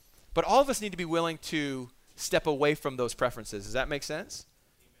 But all of us need to be willing to step away from those preferences. Does that make sense?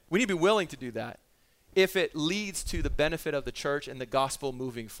 We need to be willing to do that if it leads to the benefit of the church and the gospel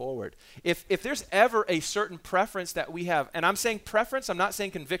moving forward. If there's ever a certain preference that we have, and I'm saying preference, I'm not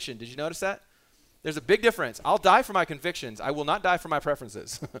saying conviction. Did you notice that? There's a big difference. I'll die for my convictions. I will not die for my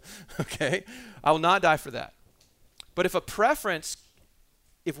preferences. Okay? I will not die for that. But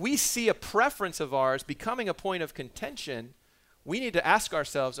if we see a preference of ours becoming a point of contention, we need to ask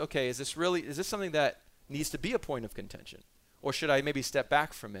ourselves, okay, is this something that needs to be a point of contention? Or should I maybe step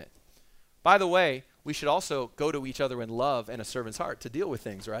back from it? By the way, we should also go to each other in love and a servant's heart to deal with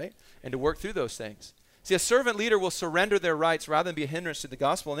things, right? And to work through those things. See, a servant leader will surrender their rights rather than be a hindrance to the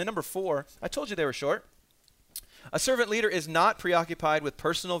gospel. And then number 4, I told you they were short. A servant leader is not preoccupied with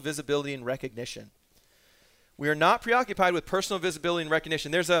personal visibility and recognition. We are not preoccupied with personal visibility and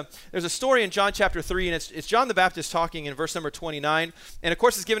recognition. There's a story in John chapter 3, and it's John the Baptist talking in verse number 29. And of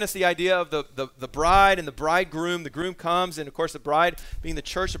course, it's given us the idea of the bride and the bridegroom. The groom comes, and of course, the bride being the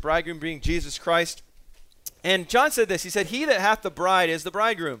church, the bridegroom being Jesus Christ. And John said this. He said, he that hath the bride is the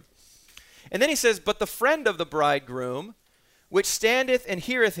bridegroom. And then he says, but the friend of the bridegroom, which standeth and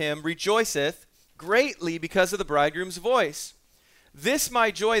heareth him, rejoiceth greatly because of the bridegroom's voice. This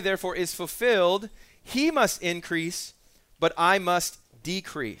my joy, therefore, is fulfilled. He must increase, but I must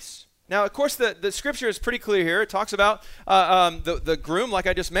decrease. Now, of course, the scripture is pretty clear here. It talks about the groom, like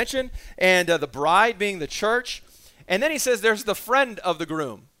I just mentioned, and the bride being the church. And then he says there's the friend of the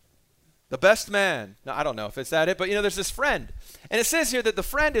groom, the best man. Now, I don't know if it's that but there's this friend. And it says here that the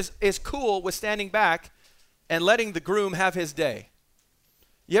friend is cool with standing back and letting the groom have his day.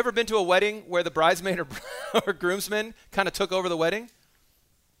 You ever been to a wedding where the bridesmaid or groomsman kind of took over the wedding?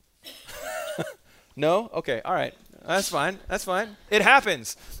 No? Okay, all right. That's fine. It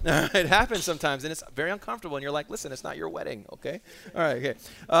happens. It happens sometimes, and it's very uncomfortable, and you're like, listen, it's not your wedding, okay? All right,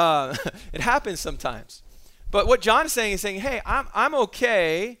 okay. It happens sometimes. But what John is saying, hey, I'm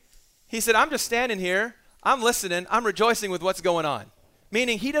okay. He said, I'm just standing here. I'm listening. I'm rejoicing with what's going on.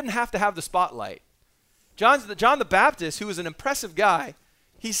 Meaning he didn't have to have the spotlight. John the Baptist, who was an impressive guy,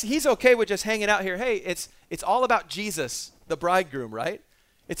 he's okay with just hanging out here. Hey, it's all about Jesus, the bridegroom, right?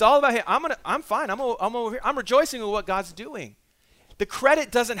 It's all about, hey, I'm fine. I'm over here. I'm rejoicing with what God's doing. The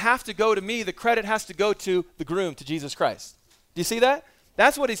credit doesn't have to go to me. The credit has to go to the groom, to Jesus Christ. Do you see that?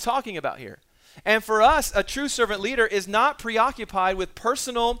 That's what he's talking about here. And for us, a true servant leader is not preoccupied with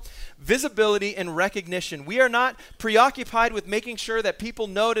personal visibility and recognition. We are not preoccupied with making sure that people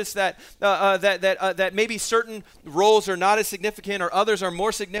notice that maybe certain roles are not as significant or others are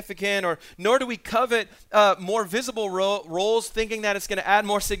more significant, nor do we covet more visible roles thinking that it's going to add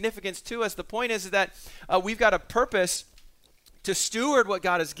more significance to us. The point is that we've got a purpose to steward what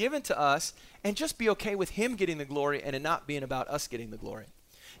God has given to us and just be okay with him getting the glory and it not being about us getting the glory.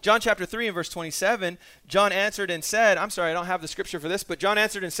 John chapter 3 and verse 27, John answered and said, I'm sorry, I don't have the scripture for this, but John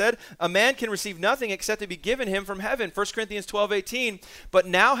answered and said, a man can receive nothing except to be given him from heaven. 1 Corinthians 12:18, but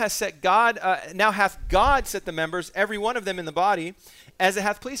now hath God set the members, every one of them in the body, as it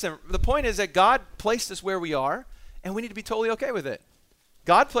hath pleased him. The point is that God placed us where we are, and we need to be totally okay with it.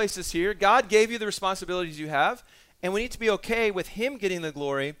 God placed us here. God gave you the responsibilities you have, and we need to be okay with him getting the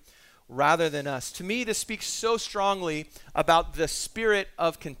glory rather than us. To me, this speaks so strongly about the spirit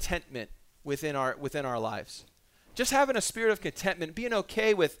of contentment within our lives. Just having a spirit of contentment, being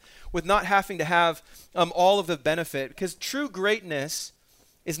okay with not having to have all of the benefit, because true greatness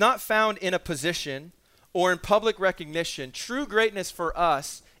is not found in a position or in public recognition. True greatness for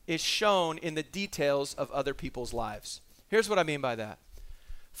us is shown in the details of other people's lives. Here's what I mean by that.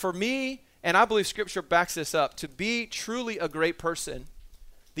 For me, and I believe Scripture backs this up, to be truly a great person,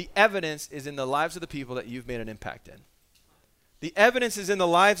 the evidence is in the lives of the people that you've made an impact in. The evidence is in the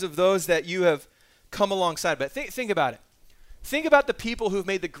lives of those that you have come alongside. But think about it. Think about the people who've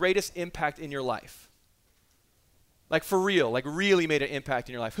made the greatest impact in your life. Like for real, like really made an impact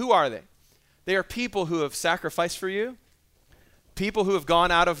in your life. Who are they? They are people who have sacrificed for you, people who have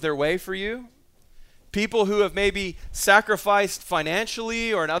gone out of their way for you, people who have maybe sacrificed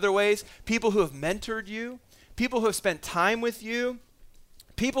financially or in other ways, people who have mentored you, people who have spent time with you,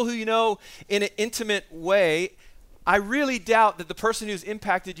 people who you know in an intimate way. I really doubt that the person who's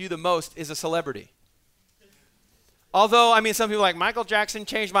impacted you the most is a celebrity. Although, I mean, some people are like, Michael Jackson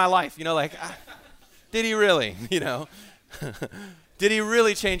changed my life. You know, like, did he really? You know, did he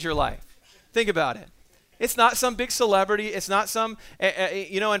really change your life? Think about it. It's not some big celebrity. It's not some,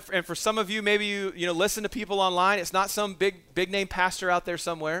 you know, and for some of you, maybe you listen to people online. It's not some big name pastor out there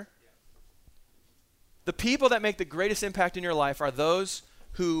somewhere. The people that make the greatest impact in your life are those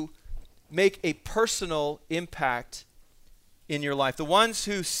who make a personal impact in your life. The ones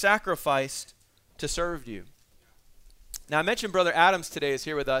who sacrificed to serve you. Now, I mentioned Brother Adams today is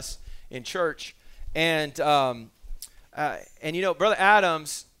here with us in church. And you know, Brother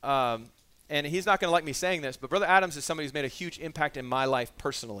Adams, and he's not going to like me saying this, but Brother Adams is somebody who's made a huge impact in my life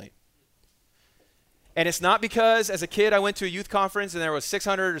personally. And it's not because as a kid I went to a youth conference and there was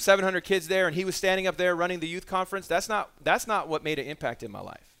 600 or 700 kids there and he was standing up there running the youth conference. That's not what made an impact in my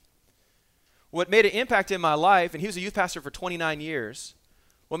life. What made an impact in my life, and he was a youth pastor for 29 years,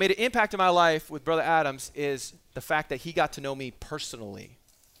 what made an impact in my life with Brother Adams is the fact that he got to know me personally.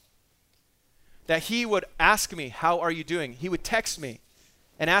 That he would ask me, how are you doing? He would text me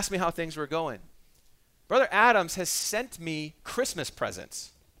and ask me how things were going. Brother Adams has sent me Christmas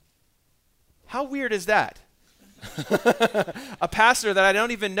presents. How weird is that? A pastor that I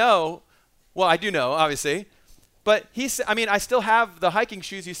don't even know, well, I do know, obviously, but I still have the hiking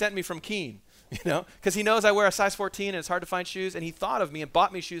shoes he sent me from Keene, you know, because he knows I wear a size 14 and it's hard to find shoes, and he thought of me and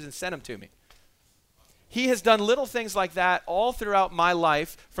bought me shoes and sent them to me. He has done little things like that all throughout my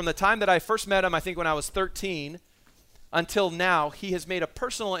life, from the time that I first met him, I think when I was 13, until now. He has made a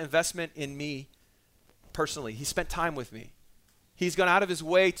personal investment in me personally. He spent time with me. He's gone out of his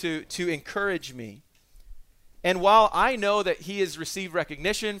way to encourage me. And while I know that he has received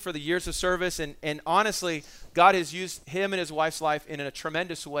recognition for the years of service, and honestly, God has used him and his wife's life in a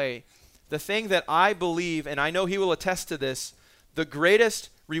tremendous way, the thing that I believe, and I know he will attest to this, the greatest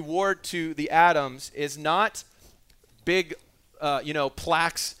reward to the Adams is not big,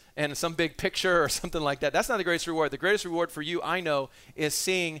 plaques and some big picture or something like that. That's not the greatest reward. The greatest reward for you, I know, is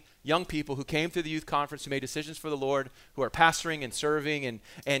seeing young people who came through the youth conference, who made decisions for the Lord, who are pastoring and serving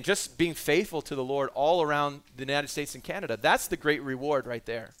and just being faithful to the Lord all around the United States and Canada. That's the great reward right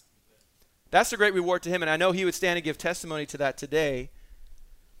there. That's the great reward to him, and I know he would stand and give testimony to that today,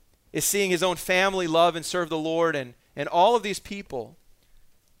 is seeing his own family love and serve the Lord and all of these people.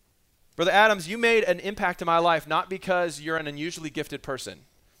 Brother Adams, you made an impact in my life not because you're an unusually gifted person.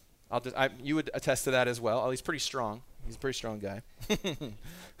 You would attest to that as well. He's pretty strong. He's a pretty strong guy.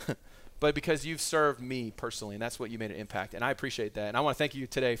 But because you've served me personally, and that's what you made an impact. And I appreciate that. And I want to thank you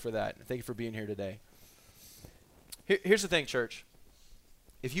today for that. Thank you for being here today. Here's the thing, church.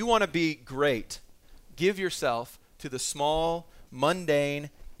 If you want to be great, give yourself to the small, mundane,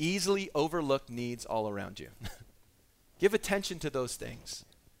 easily overlooked needs all around you. Give attention to those things.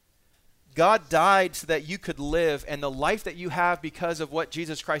 God died so that you could live, and the life that you have because of what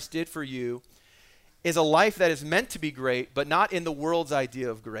Jesus Christ did for you is a life that is meant to be great, but not in the world's idea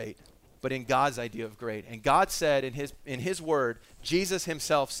of great, but in God's idea of great. And God said in his word, Jesus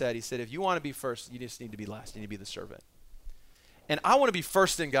himself said, he said, if you want to be first, you just need to be last. You need to be the servant. And I want to be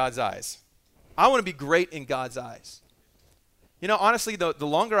first in God's eyes. I want to be great in God's eyes. You know, honestly, the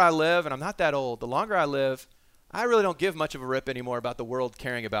longer I live, and I'm not that old, the longer I live, I really don't give much of a rip anymore about the world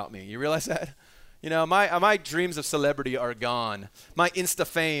caring about me. You realize that? You know, my dreams of celebrity are gone. My Insta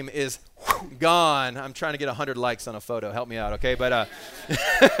fame is gone. I'm trying to get 100 likes on a photo. Help me out, okay? But,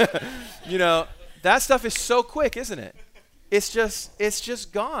 you know, that stuff is so quick, isn't it? It's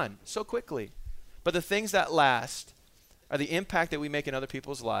just gone so quickly. But the things that last are the impact that we make in other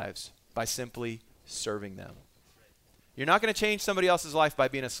people's lives by simply serving them. You're not going to change somebody else's life by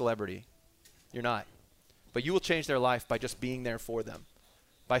being a celebrity. You're not. But you will change their life by just being there for them,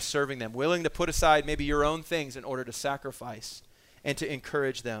 by serving them, willing to put aside maybe your own things in order to sacrifice and to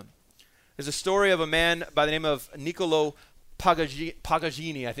encourage them. There's a story of a man by the name of Niccolo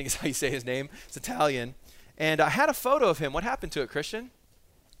Pagagini, I think is how you say his name. It's Italian. And I had a photo of him. What happened to it, Christian?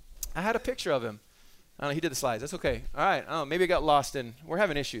 I had a picture of him. I don't know, he did the slides. That's okay. All right. Oh, maybe I got lost in, we're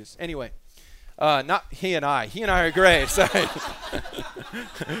having issues. Anyway. Not he and I. He and I are great. Sorry.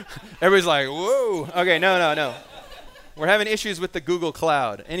 Everybody's like, whoa. Okay, no. We're having issues with the Google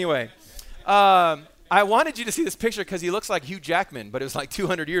Cloud. Anyway, I wanted you to see this picture because he looks like Hugh Jackman, but it was like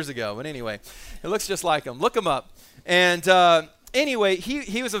 200 years ago. But anyway, it looks just like him. Look him up. And anyway,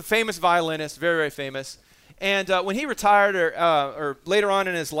 he was a famous violinist, very, very famous. And when he retired or later on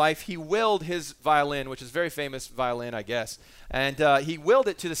in his life, he willed his violin, which is a very famous violin, I guess. And he willed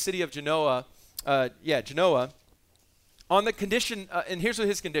it to the city of Genoa, on the condition, and here's what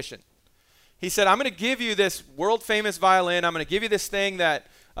his condition. He said, I'm going to give you this world-famous violin. I'm going to give you this thing that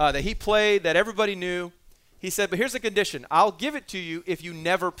he played that everybody knew. He said, but here's the condition. I'll give it to you if you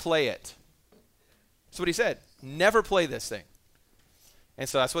never play it. That's what he said. Never play this thing. And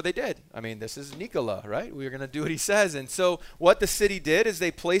so that's what they did. I mean, this is Nikola, right? We're going to do what he says. And so what the city did is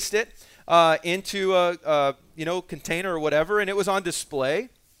they placed it into a container or whatever, and it was on display.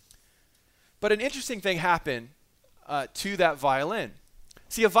 But an interesting thing happened to that violin.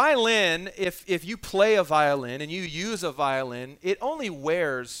 See, a violin, if you play a violin and you use a violin, it only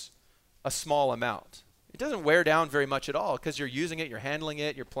wears a small amount. It doesn't wear down very much at all because you're using it, you're handling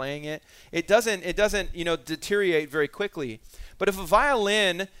it, you're playing it. It doesn't deteriorate very quickly. But if a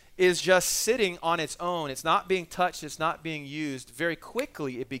violin is just sitting on its own, it's not being touched, it's not being used, very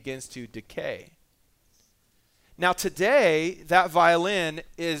quickly it begins to decay. Now today, that violin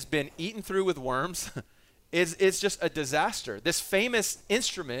has been eaten through with worms. It's just a disaster. This famous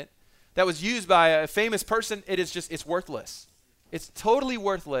instrument that was used by a famous person, it's worthless. It's totally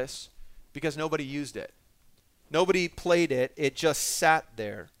worthless because nobody used it. Nobody played it. It just sat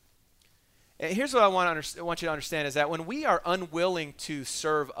there. And here's what I want you to understand is that when we are unwilling to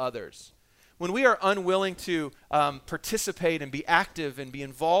serve others, when we are unwilling to participate and be active and be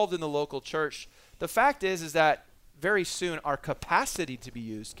involved in the local church, the fact is that very soon our capacity to be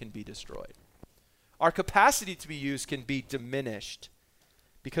used can be destroyed. Our capacity to be used can be diminished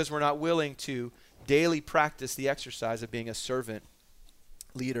because we're not willing to daily practice the exercise of being a servant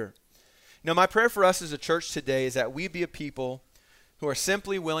leader. Now, my prayer for us as a church today is that we be a people who are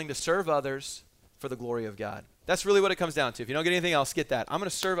simply willing to serve others for the glory of God. That's really what it comes down to. If you don't get anything else, get that. I'm going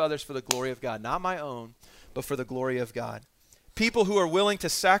to serve others for the glory of God, not my own, but for the glory of God. People who are willing to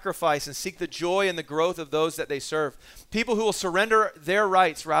sacrifice and seek the joy and the growth of those that they serve. People who will surrender their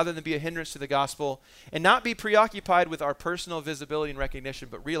rights rather than be a hindrance to the gospel and not be preoccupied with our personal visibility and recognition,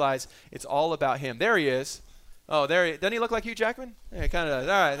 but realize it's all about him. There he is. Oh, doesn't he look like Hugh Jackman? Yeah, he kind of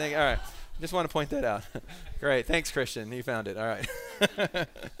does. All right. Just want to point that out. Great. Thanks, Christian. You found it. All right.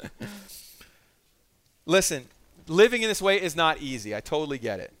 Listen, living in this way is not easy. I totally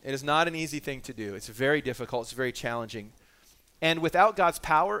get it. It is not an easy thing to do. It's very difficult. It's very challenging. And without God's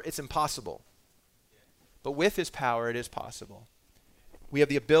power, it's impossible. But with his power, it is possible. We have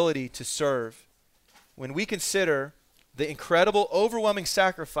the ability to serve. When we consider the incredible, overwhelming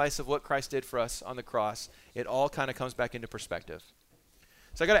sacrifice of what Christ did for us on the cross, it all kind of comes back into perspective.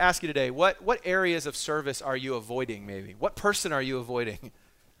 So I got to ask you today, what areas of service are you avoiding maybe? What person are you avoiding?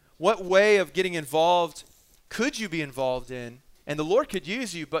 What way of getting involved could you be involved in? And the Lord could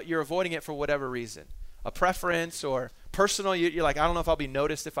use you, but you're avoiding it for whatever reason. A preference or personal, you're like, I don't know if I'll be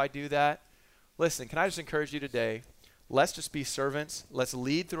noticed if I do that. Listen, can I just encourage you today, let's just be servants. Let's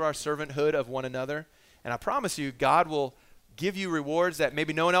lead through our servanthood of one another. And I promise you, God will give you rewards that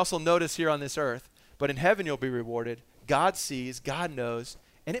maybe no one else will notice here on this earth, but in heaven you'll be rewarded. God sees, God knows,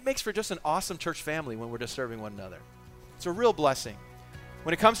 and it makes for just an awesome church family when we're just serving one another. It's a real blessing.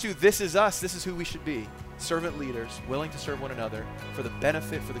 When it comes to this is us, this is who we should be. Servant leaders, willing to serve one another for the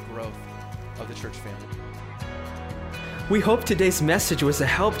benefit, for the growth of the church family. We hope today's message was a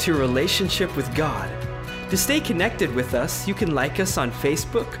help to your relationship with God. To stay connected with us, you can like us on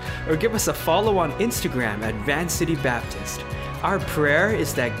Facebook or give us a follow on Instagram at Van City Baptist. Our prayer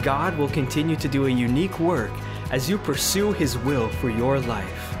is that God will continue to do a unique work as you pursue his will for your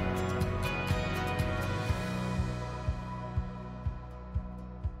life.